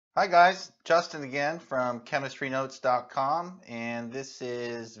Hi guys, Justin again from chemistrynotes.com, and this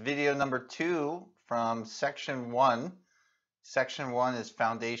is video number 2 from section 1. Section 1 is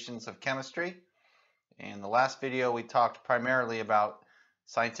Foundations of Chemistry. In the last video we talked primarily about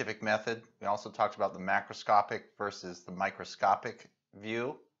scientific method. We also talked about the macroscopic versus the microscopic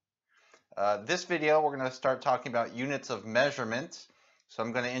view. This video we're going to start talking about units of measurement. So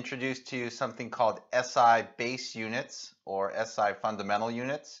I'm going to introduce to you something called SI base units or SI fundamental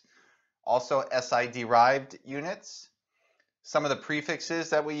units. Also SI derived units, some of the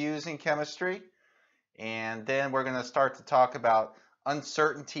prefixes that we use in chemistry, and then we're going to start to talk about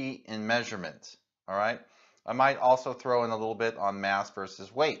uncertainty in measurement. All right. I might also throw in a little bit on mass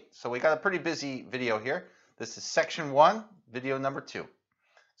versus weight. So we got a pretty busy video here. This is section 1, video number 2.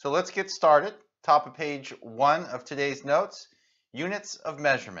 So let's get started. Top of page 1 of today's notes, units of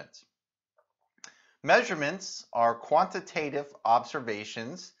measurement. Measurements are quantitative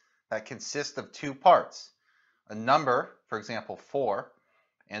observations that consist of two parts, a number, for example 4,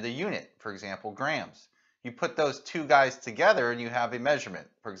 and a unit, for example grams. You put those two guys together and you have a measurement,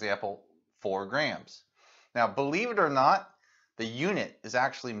 for example 4 grams. Now believe it or not, the unit is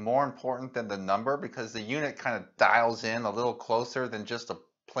actually more important than the number because the unit kind of dials in a little closer than just a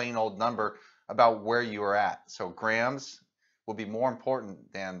plain old number about where you are at. So grams will be more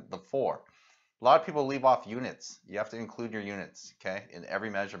important than the 4. A lot of people leave off units. You have to include your units, okay, in every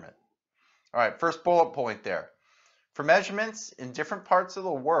measurement. All right, first bullet point there. For measurements in different parts of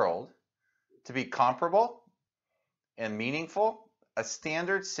the world to be comparable and meaningful, a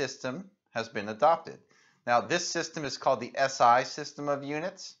standard system has been adopted. Now, this system is called the SI system of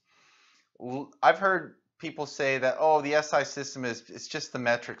units. I've heard people say that, oh, the SI system it's just the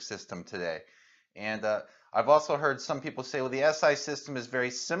metric system today. And I've also heard some people say, well, the SI system is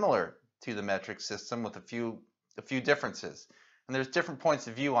very similar to the metric system with a few differences. And there's different points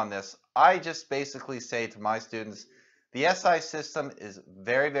of view on this. I just basically say to my students, the SI system is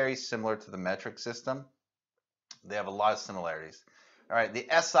very, very similar to the metric system. They have a lot of similarities. All right, the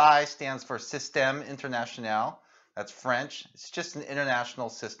SI stands for Système International. That's French. It's just an international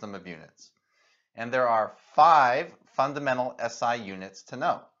system of units. And there are 5 fundamental SI units to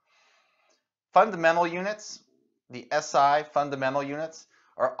know. Fundamental units, the SI fundamental units,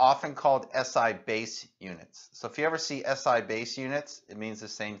 are often called SI base units. So if you ever see SI base units, it means the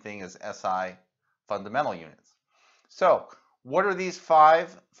same thing as SI fundamental units. So what are these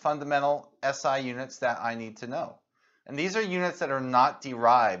 5 fundamental SI units that I need to know? And these are units that are not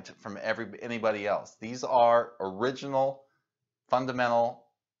derived from anybody else. These are original fundamental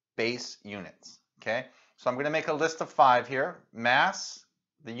base units. Okay, so I'm going to make a list of 5 here. Mass,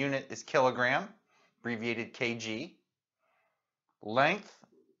 the unit is kilogram, abbreviated kg. Length,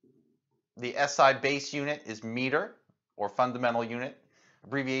 the SI base unit is meter or fundamental unit,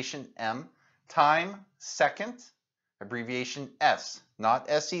 abbreviation M. Time, second, abbreviation S, not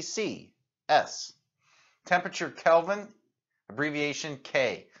SEC, S. Temperature Kelvin, abbreviation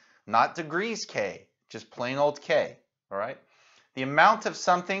K, not degrees K, just plain old K, all right? The amount of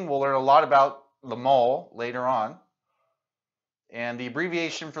something, we'll learn a lot about the mole later on. And the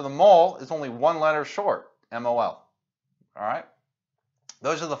abbreviation for the mole is only 1 letter short, MOL, all right?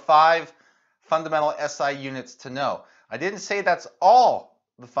 Those are the 5 fundamental SI units to know. I didn't say that's all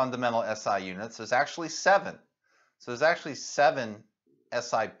the fundamental SI units. There's actually 7. So there's actually 7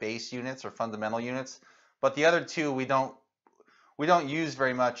 SI base units or fundamental units, but the other 2 we don't use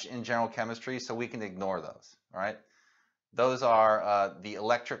very much in general chemistry, so we can ignore those. All right. Those are the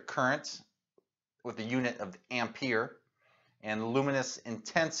electric current with the unit of ampere and luminous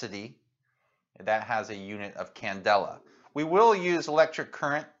intensity that has a unit of candela. We will use electric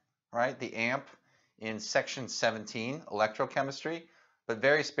current, right, the amp, in section 17, electrochemistry, but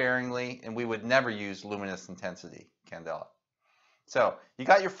very sparingly, and we would never use luminous intensity, candela. So you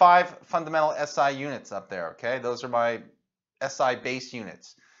got your 5 fundamental SI units up there, okay? Those are my SI base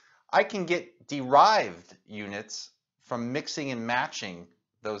units. I can get derived units from mixing and matching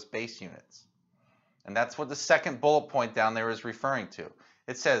those base units. And that's what the second bullet point down there is referring to.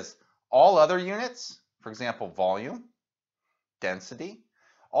 It says all other units, for example, volume, density,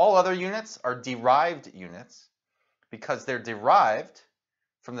 all other units are derived units because they're derived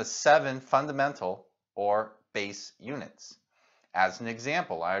from the 7 fundamental or base units. As an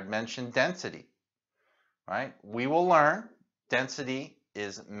example, I had mentioned density, right? We will learn density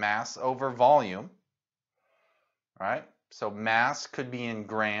is mass over volume, right? So mass could be in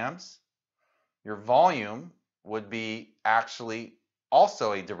grams. Your volume would be actually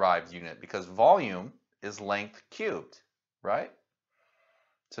also a derived unit because volume is length cubed, right?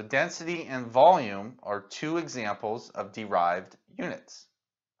 So density and volume are 2 examples of derived units.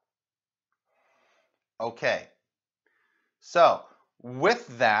 Okay, so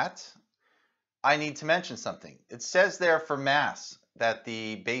with that, I need to mention something. It says there for mass that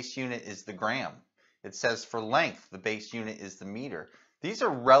the base unit is the gram. It says for length, the base unit is the meter. These are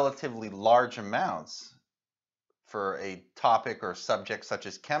relatively large amounts for a topic or subject such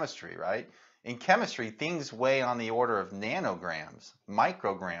as chemistry, right? In chemistry, things weigh on the order of nanograms,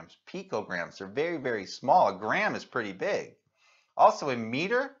 micrograms, picograms. They're very, very small. A gram is pretty big. Also, a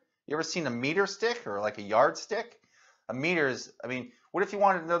meter, you ever seen a meter stick or like a yardstick? A meter is, I mean, what if you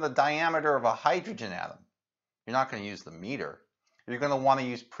wanted to know the diameter of a hydrogen atom? You're not going to use the meter. You're going to want to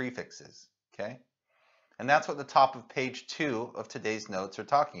use prefixes, okay? And that's what the top of page 2 of today's notes are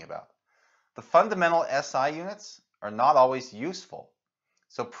talking about. The fundamental SI units are not always useful,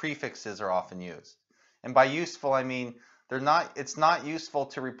 so prefixes are often used. And by useful, I mean it's not useful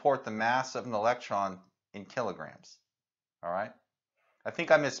to report the mass of an electron in kilograms, all right? I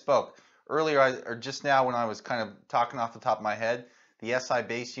think I misspoke. Earlier, or just now when I was kind of talking off the top of my head, the SI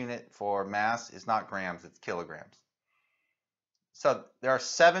base unit for mass is not grams, it's kilograms. So there are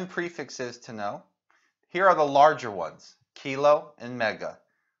 7 prefixes to know. Here are the larger ones, kilo and mega.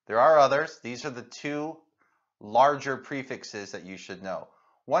 There are others. These are the 2 larger prefixes that you should know.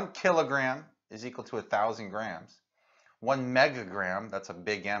 1 kilogram is equal to 1,000 grams. 1 megagram, that's a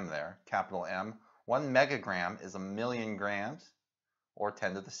big M there, capital M. 1 megagram is 1,000,000 grams, or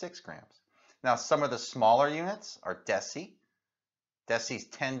 10 to the 6 grams. Now, some of the smaller units are deci. Deci's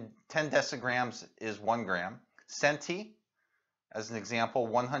 10 decigrams is 1 gram. Centi, as an example,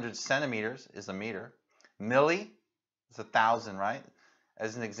 100 centimeters is a meter. Milli is 1,000, right?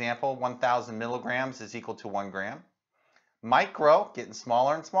 As an example, 1,000 milligrams is equal to 1 gram. Micro, getting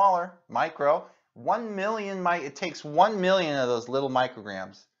smaller and smaller. Micro, 1 million, it takes 1 million of those little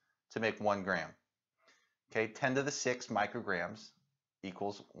micrograms to make 1 gram. Okay, 10 to the 6 micrograms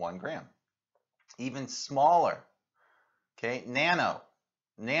equals 1 gram. Even smaller, okay, nano,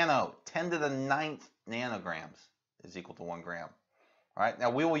 10 to the 9th nanograms is equal to 1 gram. All right, now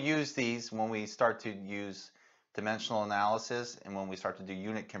we will use these when we start to use dimensional analysis and when we start to do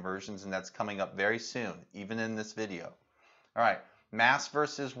unit conversions, and that's coming up very soon, even in this video. All right, mass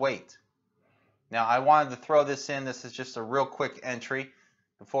versus weight. Now I wanted to throw this in. This is just a real quick entry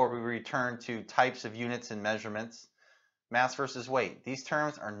before we return to types of units and measurements. Mass versus weight. These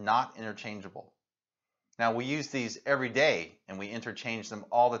terms are not interchangeable. Now we use these every day and we interchange them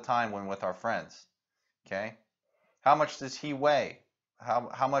all the time when with our friends. Okay? How much does he weigh?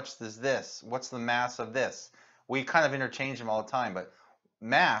 How much does this? What's the mass of this? We kind of interchange them all the time, but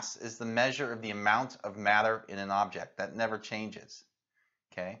mass is the measure of the amount of matter in an object. That never changes.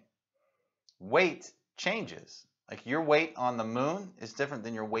 Okay? Weight changes. Like your weight on the moon is different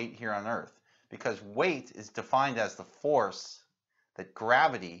than your weight here on Earth, because weight is defined as the force that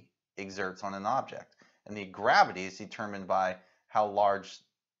gravity exerts on an object. And the gravity is determined by how large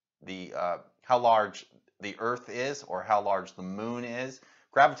the Earth is or how large the moon is.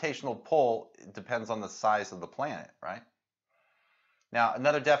 Gravitational pull depends on the size of the planet, right? Now,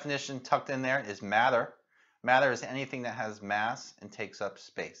 another definition tucked in there is matter. Matter is anything that has mass and takes up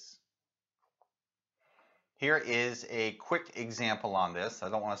space. Here is a quick example on this. I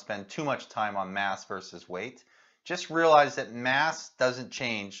don't want to spend too much time on mass versus weight. Just realize that mass doesn't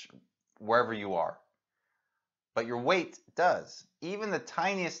change wherever you are, but your weight does. Even the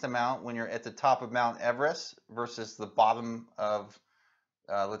tiniest amount when you're at the top of Mount Everest versus the bottom of,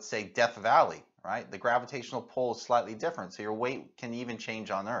 let's say, Death Valley, right? The gravitational pull is slightly different, so your weight can even change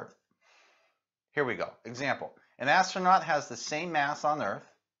on Earth. Here we go. Example. An astronaut has the same mass on Earth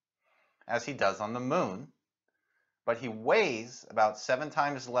as he does on the moon, but he weighs about 7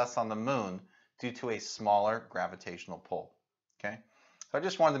 times less on the moon due to a smaller gravitational pull. Okay? So I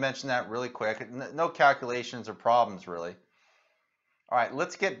just wanted to mention that really quick. No calculations or problems, really. All right,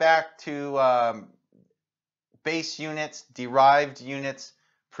 let's get back to base units, derived units,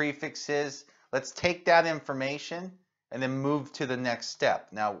 prefixes. Let's take that information and then move to the next step.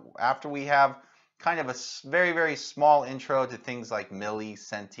 Now, after we have kind of a very, very small intro to things like milli,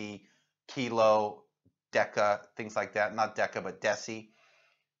 centi, kilo, deca, things like that. Not deca, but deci.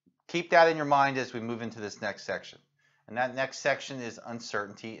 Keep that in your mind as we move into this next section. And that next section is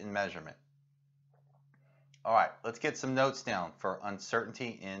uncertainty in measurement. All right, let's get some notes down for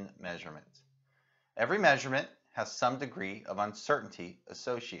uncertainty in measurement. Every measurement has some degree of uncertainty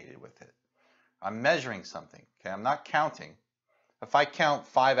associated with it. I'm measuring something, okay? I'm not counting. If I count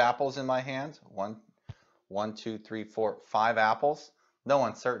 5 apples in my hand, 1, 2, 3, 4, 5 apples, no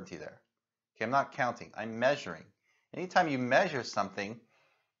uncertainty there. Okay, I'm not counting, I'm measuring. Anytime you measure something,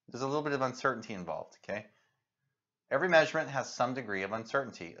 there's a little bit of uncertainty involved, okay? Every measurement has some degree of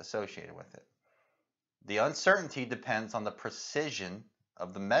uncertainty associated with it. The uncertainty depends on the precision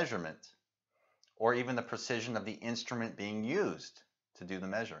of the measurement, or even the precision of the instrument being used to do the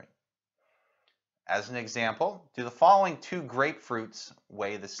measuring. As an example, do the following two grapefruits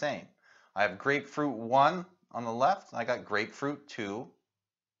weigh the same? I have grapefruit 1 on the left, and I got grapefruit 2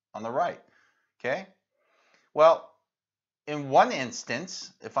 on the right. Okay? Well, in one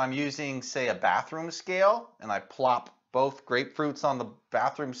instance, if I'm using, say, a bathroom scale, and I plop both grapefruits on the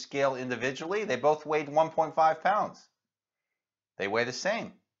bathroom scale individually, they both weighed 1.5 pounds. They weigh the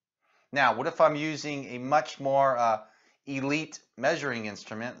same. Now, what if I'm using a much more elite measuring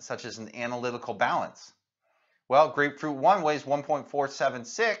instrument, such as an analytical balance? Well, grapefruit 1 weighs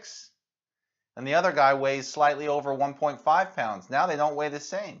 1.476, and the other guy weighs slightly over 1.5 pounds. Now they don't weigh the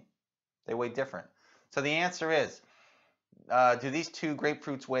same. They weigh different. So the answer is, do these two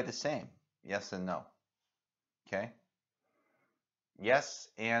grapefruits weigh the same? Yes and no. Okay? Yes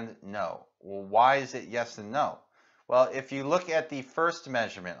and no. Well, why is it yes and no? Well, if you look at the first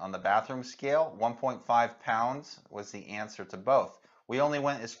measurement on the bathroom scale, 1.5 pounds was the answer to both. We only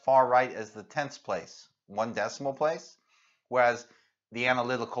went as far right as the tenths place, 1 decimal place, whereas the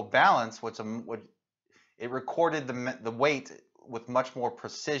analytical balance, it recorded the weight with much more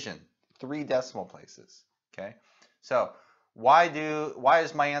precision, 3 decimal places. Okay, so why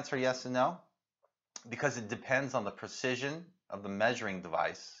is my answer yes and no? Because it depends on the precision of the measuring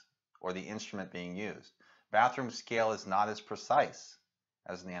device or the instrument being used. Bathroom scale is not as precise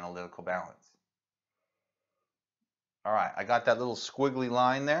as an analytical balance. All right, I got that little squiggly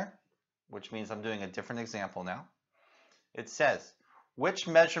line there, which means I'm doing a different example now. It says, which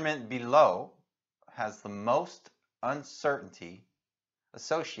measurement below has the most uncertainty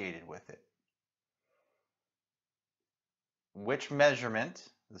associated with it? Which measurement,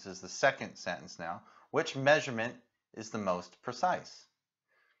 this is the second sentence now, which measurement is the most precise?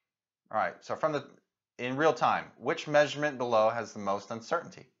 All right, so in real time, which measurement below has the most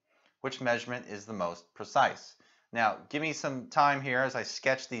uncertainty? Which measurement is the most precise? Now, give me some time here as I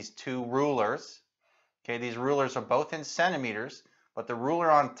sketch these two rulers. Okay, these rulers are both in centimeters, but the ruler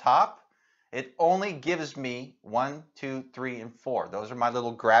on top, it only gives me 1, 2, 3, and 4. Those are my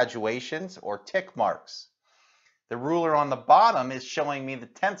little graduations or tick marks. The ruler on the bottom is showing me the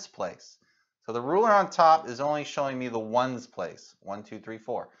tenths place. So the ruler on top is only showing me the ones place, 1, 2, 3,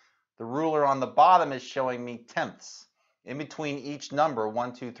 4. The ruler on the bottom is showing me tenths. In between each number,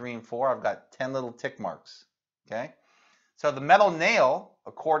 1, 2, 3, and 4, I've got 10 little tick marks. Okay? So the metal nail,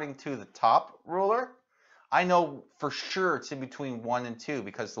 according to the top ruler, I know for sure it's in between 1 and 2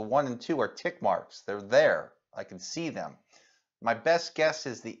 because the 1 and 2 are tick marks. They're there. I can see them. My best guess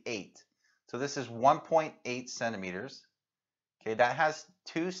is the 8. So this is 1.8 centimeters. Okay, that has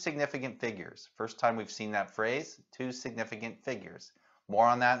 2 significant figures. First time we've seen that phrase, 2 significant figures. More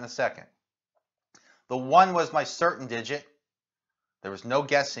on that in a second. The 1 was my certain digit. There was no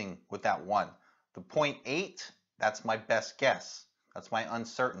guessing with that 1. The 0.8, that's my best guess. That's my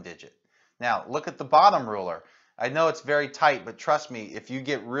uncertain digit. Now, look at the bottom ruler. I know it's very tight, but trust me, if you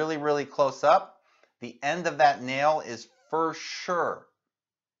get really, really close up, the end of that nail is for sure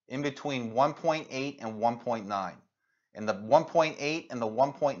in between 1.8 and 1.9. And the 1.8 and the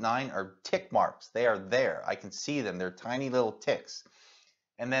 1.9 are tick marks. They are there. I can see them. They're tiny little ticks.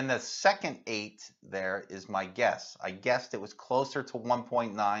 And then the second 8 there is my guess. I guessed it was closer to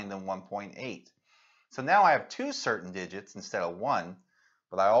 1.9 than 1.8. So now I have 2 certain digits instead of 1,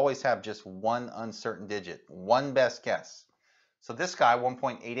 but I always have just 1 uncertain digit, 1 best guess. So this guy,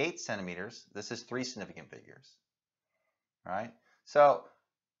 1.88 centimeters, this is 3 significant figures. All right? So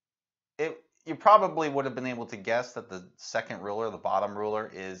you probably would have been able to guess that the second ruler, the bottom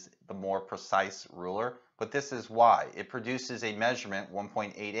ruler, is the more precise ruler, but this is why. It produces a measurement,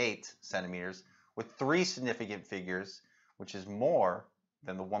 1.88 centimeters, with 3 significant figures, which is more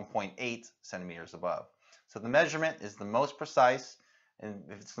than the 1.8 centimeters above. So the measurement is the most precise, and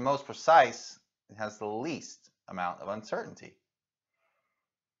if it's the most precise, it has the least amount of uncertainty.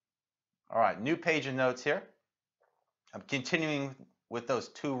 All right, new page of notes here. I'm continuing with those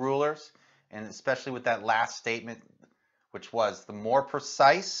 2 rulers, and especially with that last statement, which was the more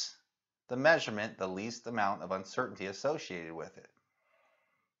precise the measurement, the least amount of uncertainty associated with it.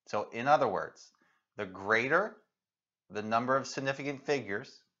 So in other words, the greater the number of significant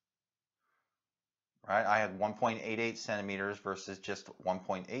figures, right? I had 1.88 centimeters versus just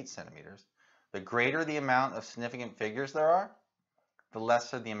 1.8 centimeters. The greater the amount of significant figures there are, the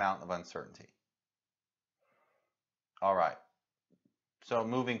lesser the amount of uncertainty. All right. So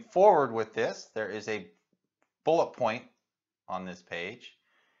moving forward with this, there is a bullet point on this page,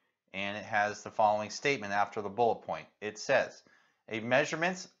 and it has the following statement after the bullet point. It says, a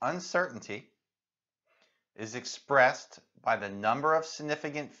measurement's uncertainty is expressed by the number of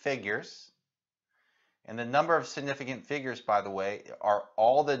significant figures. And the number of significant figures, by the way, are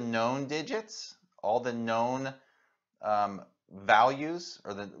all the known digits, all the known values,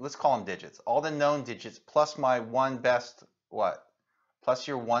 or let's call them digits, all the known digits plus my one best what? Plus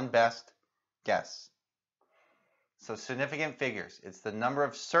your one best guess. So significant figures, it's the number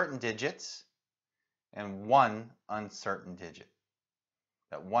of certain digits and one uncertain digit.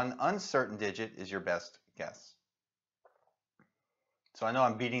 That one uncertain digit is your best guess. So I know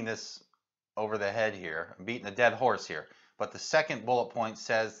I'm beating this over the head here. I'm beating a dead horse here. But the second bullet point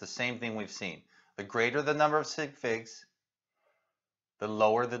says the same thing we've seen. The greater the number of sig figs, the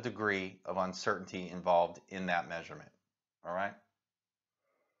lower the degree of uncertainty involved in that measurement. All right?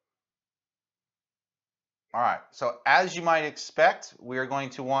 All right, so as you might expect, we are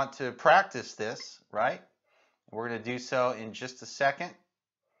going to want to practice this, right? We're going to do so in just a second.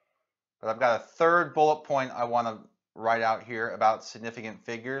 But I've got a third bullet point I want to write out here about significant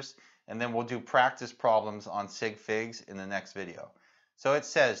figures, and then we'll do practice problems on sig figs in the next video. So it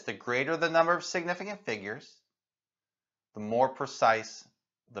says the greater the number of significant figures, the more precise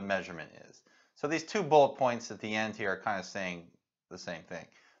the measurement is. So these two bullet points at the end here are kind of saying the same thing.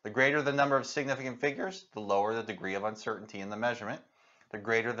 The greater the number of significant figures, the lower the degree of uncertainty in the measurement. The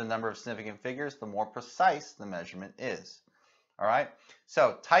greater the number of significant figures, the more precise the measurement is. All right,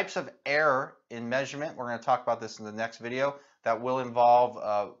 so types of error in measurement, we're going to talk about this in the next video. That will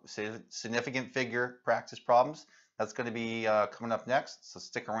involve significant figure practice problems. That's going to be coming up next, so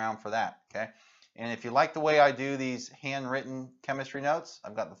stick around for that, okay? And if you like the way I do these handwritten chemistry notes,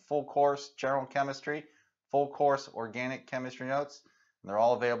 I've got the full course general chemistry, full course organic chemistry notes, and they're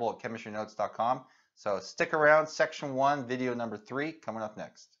all available at chemistrynotes.com. So stick around, section 1, video number 3, coming up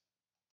next.